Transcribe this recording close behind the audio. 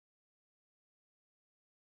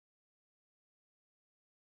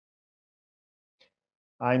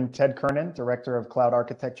I'm Ted Kernan, Director of Cloud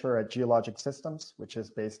Architecture at geoLOGIC Systems, which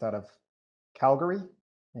is based out of Calgary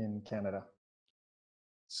in Canada.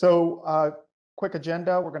 So quick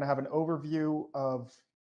agenda, we're going to have an overview of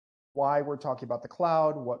why we're talking about the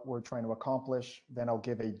cloud, what we're trying to accomplish. Then I'll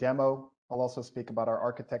give a demo. I'll also speak about our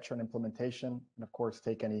architecture and implementation, and of course,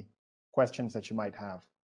 take any questions that you might have.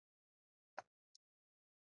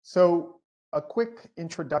 So a quick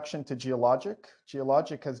introduction to geoLOGIC.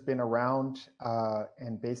 geoLOGIC has been around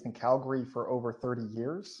and based in Calgary for over 30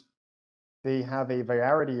 years. They have a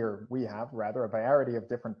variety, or we have rather, a variety of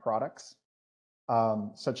different products,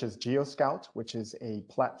 such as GeoScout, which is a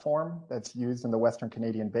platform that's used in the Western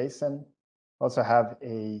Canadian Basin. We also have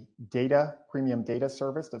a premium data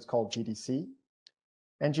service that's called GDC.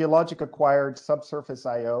 And geoLOGIC acquired Subsurface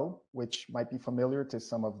IO, which might be familiar to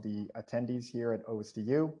some of the attendees here at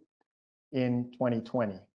OSDU, in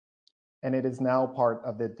 2020. And it is now part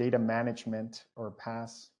of the data management or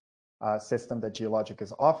PaaS system that geoLOGIC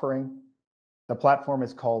is offering. The platform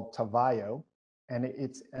is called Tavayo, and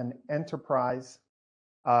it's an enterprise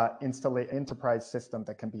system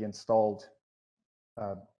that can be installed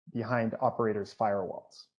behind operators'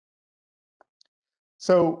 firewalls.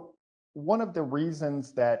 So one of the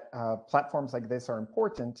reasons that platforms like this are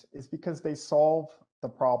important is because they solve the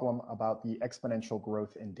problem about the exponential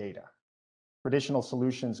growth in data. Traditional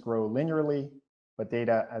solutions grow linearly, but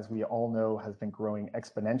data, as we all know, has been growing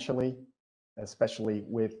exponentially, especially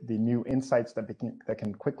with the new insights that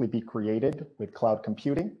can quickly be created with cloud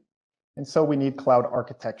computing. And so we need cloud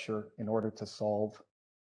architecture in order to solve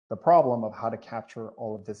the problem of how to capture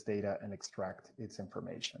all of this data and extract its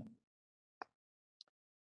information.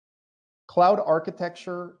 Cloud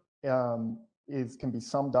architecture can be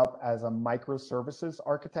summed up as a microservices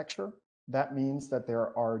architecture. That means that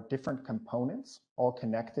there are different components all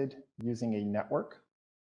connected using a network,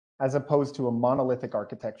 as opposed to a monolithic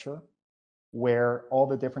architecture where all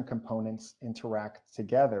the different components interact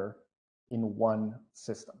together in one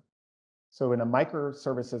system. So in a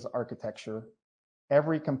microservices architecture,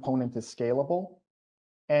 every component is scalable,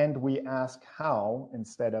 and we ask how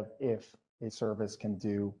instead of if a service can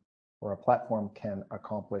do or a platform can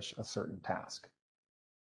accomplish a certain task.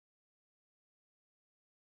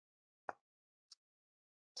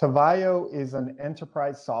 Tavayo is an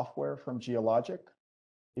enterprise software from geoLOGIC.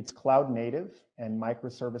 It's cloud native and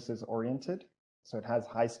microservices oriented, so it has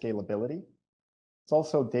high scalability. It's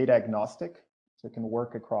also data agnostic, so it can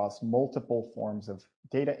work across multiple forms of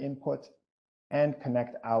data input and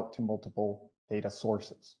connect out to multiple data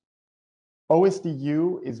sources.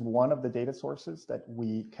 OSDU is one of the data sources that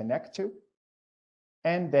we connect to.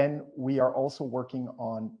 And then we are also working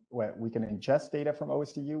on, well, we can ingest data from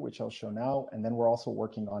OSDU, which I'll show now. And then we're also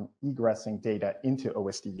working on egressing data into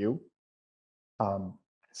OSDU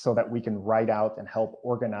so that we can write out and help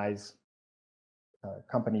organize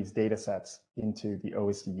companies' data sets into the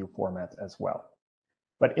OSDU format as well.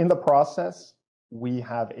 But in the process, we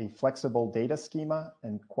have a flexible data schema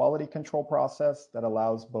and quality control process that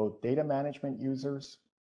allows both data management users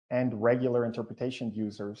and regular interpretation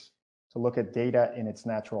users to look at data in its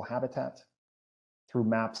natural habitat through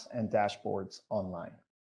maps and dashboards online.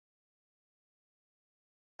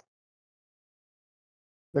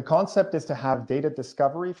 The concept is to have data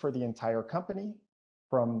discovery for the entire company,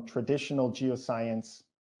 from traditional geoscience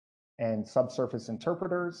and subsurface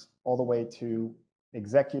interpreters all the way to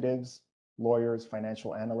executives, lawyers,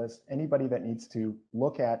 financial analysts, anybody that needs to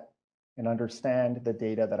look at and understand the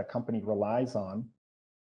data that a company relies on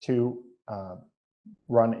to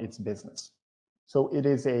run its business. So it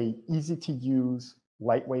is a easy to use,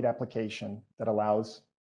 lightweight application that allows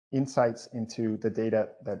insights into the data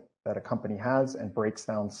that a company has and breaks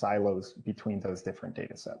down silos between those different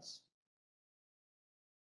data sets.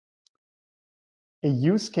 A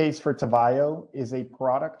use case for Tavayo is a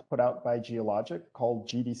product put out by geoLOGIC called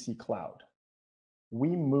GDC Cloud. We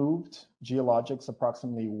moved geoLOGIC's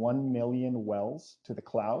approximately 1 million wells to the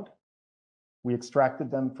cloud. We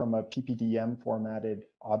extracted them from a PPDM formatted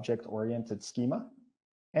object-oriented schema,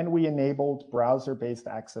 and we enabled browser-based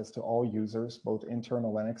access to all users, both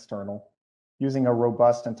internal and external, using a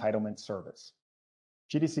robust entitlement service.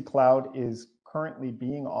 GDC Cloud is currently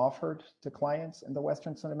being offered to clients in the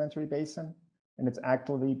Western Sedimentary Basin, and it's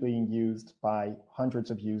actively being used by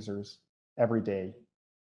hundreds of users every day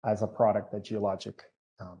as a product that geoLOGIC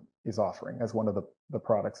is offering as one of the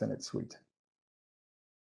products in its suite.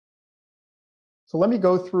 So let me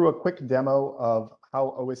go through a quick demo of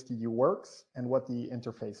how OSDU works and what the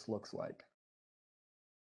interface looks like.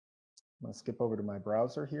 I'm going to skip over to my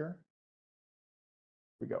browser here.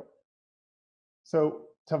 Here we go. So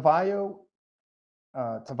Tavayo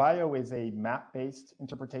Tavayo is a map-based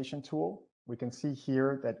interpretation tool. We can see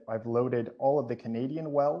here that I've loaded all of the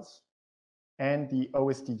Canadian wells and the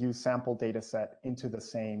OSDU sample data set into the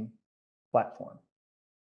same platform.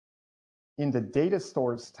 In the data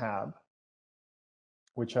stores tab,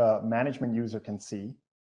 which a management user can see,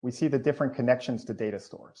 we see the different connections to data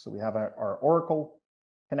stores. So we have our Oracle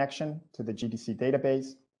connection to the GDC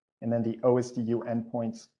database, and then the OSDU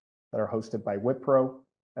endpoints that are hosted by Wipro,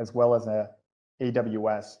 as well as a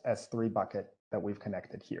AWS S3 bucket that we've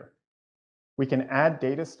connected here. We can add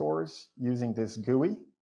data stores using this GUI.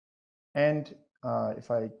 And if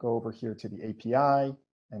I go over here to the API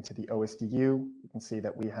and to the OSDU, you can see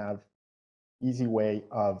that we have easy way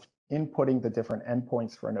of inputting the different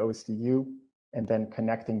endpoints for an OSDU and then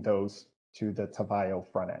connecting those to the Tavayo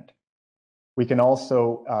front end. We can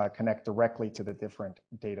also connect directly to the different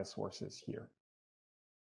data sources here.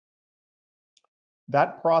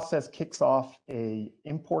 That process kicks off a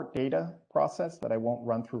import data process that I won't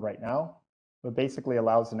run through right now, but basically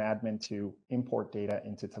allows an admin to import data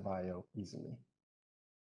into Tavayo easily.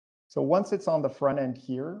 So once it's on the front end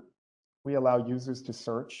here, we allow users to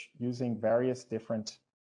search using various different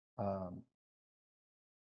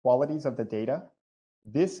qualities of the data.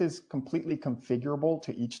 This is completely configurable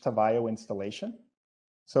to each Tavayo installation.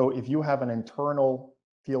 So if you have an internal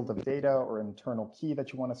field of data or an internal key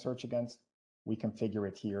that you want to search against, we configure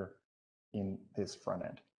it here in this front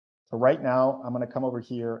end. So right now, I'm going to come over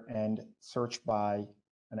here and search by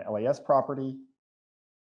an LAS property,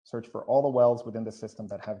 search for all the wells within the system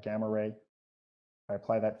that have gamma ray. I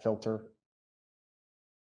apply that filter.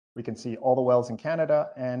 We can see all the wells in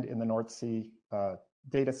Canada and in the North Sea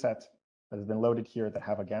data set that has been loaded here that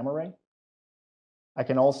have a gamma ray. I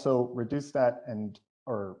can also reduce that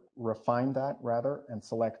or refine that rather, and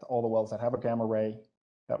select all the wells that have a gamma ray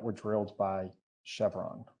that were drilled by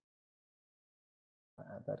Chevron.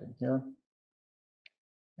 Add that in here.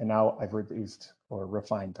 And now I've reduced or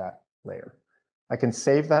refined that layer. I can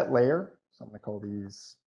save that layer. So I'm going to call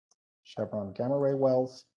these Chevron gamma ray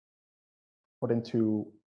wells, put into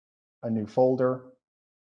a new folder,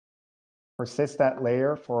 persist that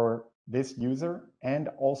layer for this user, and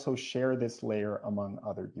also share this layer among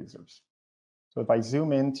other users. So if I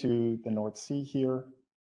zoom into the North Sea here,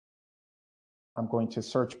 I'm going to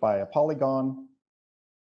search by a polygon,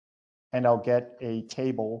 and I'll get a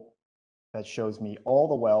table that shows me all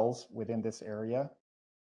the wells within this area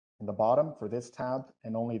in the bottom for this tab,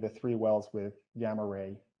 and only the 3 wells with gamma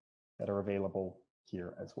ray that are available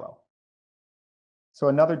here as well. So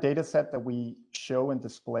another data set that we show and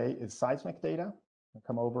display is seismic data. I'll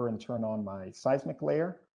come over and turn on my seismic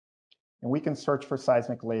layer, and we can search for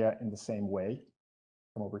seismic layer in the same way.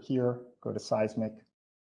 Come over here, go to seismic,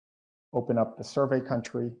 open up the survey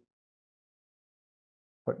country,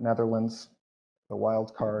 put Netherlands, the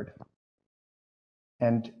wildcard,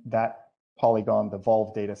 and that polygon, the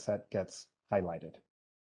Volve data set, gets highlighted.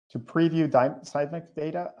 To preview seismic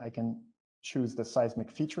data, I can choose the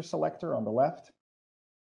seismic feature selector on the left,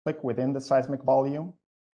 click within the seismic volume,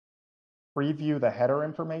 preview the header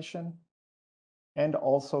information, and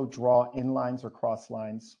also draw inlines or cross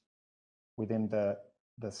lines within the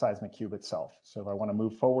seismic cube itself. So if I want to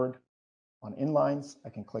move forward on inlines, I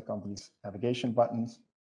can click on these navigation buttons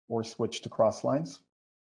or switch to cross lines.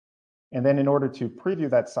 And then in order to preview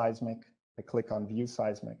that seismic, I click on View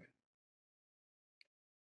Seismic.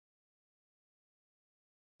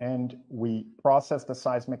 And we process the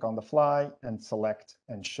seismic on the fly and select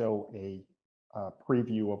and show a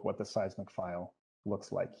preview of what the seismic file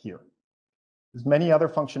looks like here. There's many other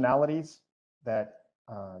functionalities that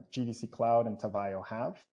GDC Cloud and Tavayo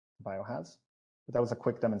has, but that was a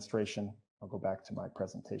quick demonstration. I'll go back to my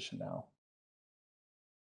presentation now.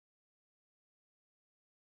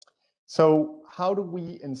 So how do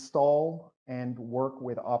we install and work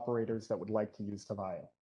with operators that would like to use Tavayo?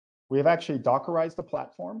 We have actually Dockerized the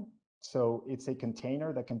platform. So it's a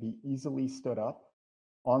container that can be easily stood up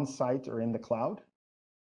on site or in the cloud.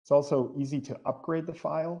 It's also easy to upgrade the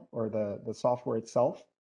file or the software itself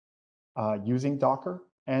using Docker,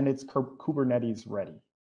 and it's Kubernetes ready.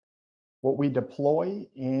 What we deploy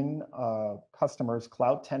in customers'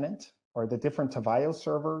 cloud tenant are the different Tavayo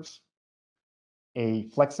servers, a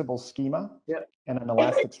flexible schema, and an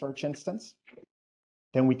Elasticsearch instance.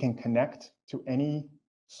 Then we can connect to any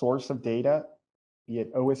source of data, be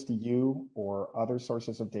it OSDU or other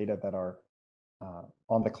sources of data that are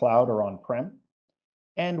on the cloud or on-prem.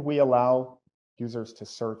 And we allow users to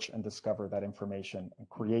search and discover that information and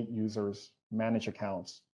create users, manage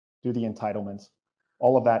accounts, do the entitlements.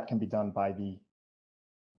 All of that can be done by the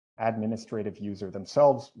administrative user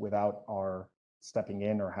themselves without our stepping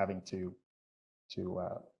in or having to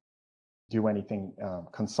do anything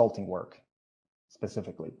consulting work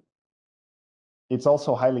specifically. It's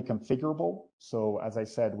also highly configurable. So as I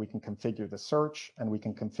said, we can configure the search and we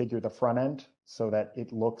can configure the front end so that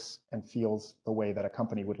it looks and feels the way that a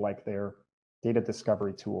company would like their data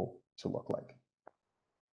discovery tool to look like.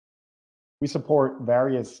 We support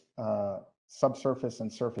various subsurface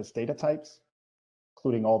and surface data types,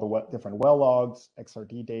 including all the different well logs,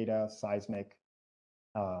 XRD data, seismic,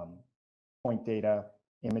 point data,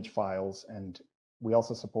 image files, and we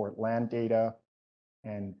also support land data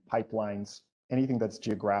and pipelines. Anything that's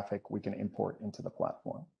geographic, we can import into the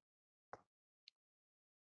platform.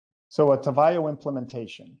 So a Tavayo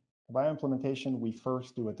implementation. We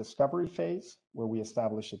first do a discovery phase where we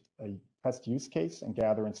establish a test use case and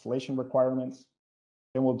gather installation requirements.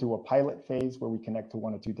 Then we'll do a pilot phase where we connect to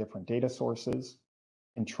 1 or 2 different data sources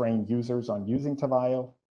and train users on using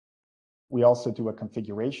Tavayo. We also do a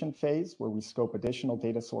configuration phase where we scope additional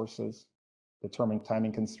data sources, determine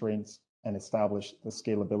timing constraints, and establish the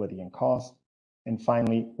scalability and cost. And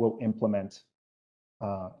finally, we'll implement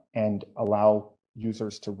and allow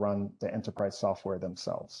users to run the enterprise software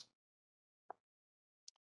themselves.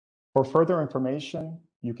 For further information,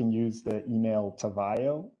 you can use the email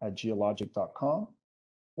tavayo@geologic.com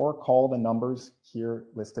or call the numbers here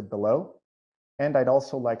listed below. And I'd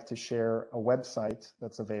also like to share a website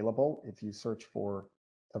that's available if you search for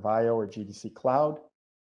Tavayo or GDC Cloud,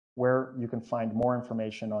 where you can find more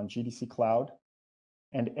information on GDC Cloud.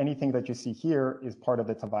 And anything that you see here is part of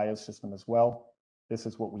the Tavayo system as well. This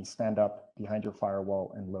is what we stand up behind your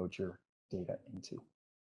firewall and load your data into.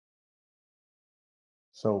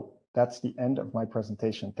 So that's the end of my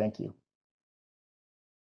presentation. Thank you.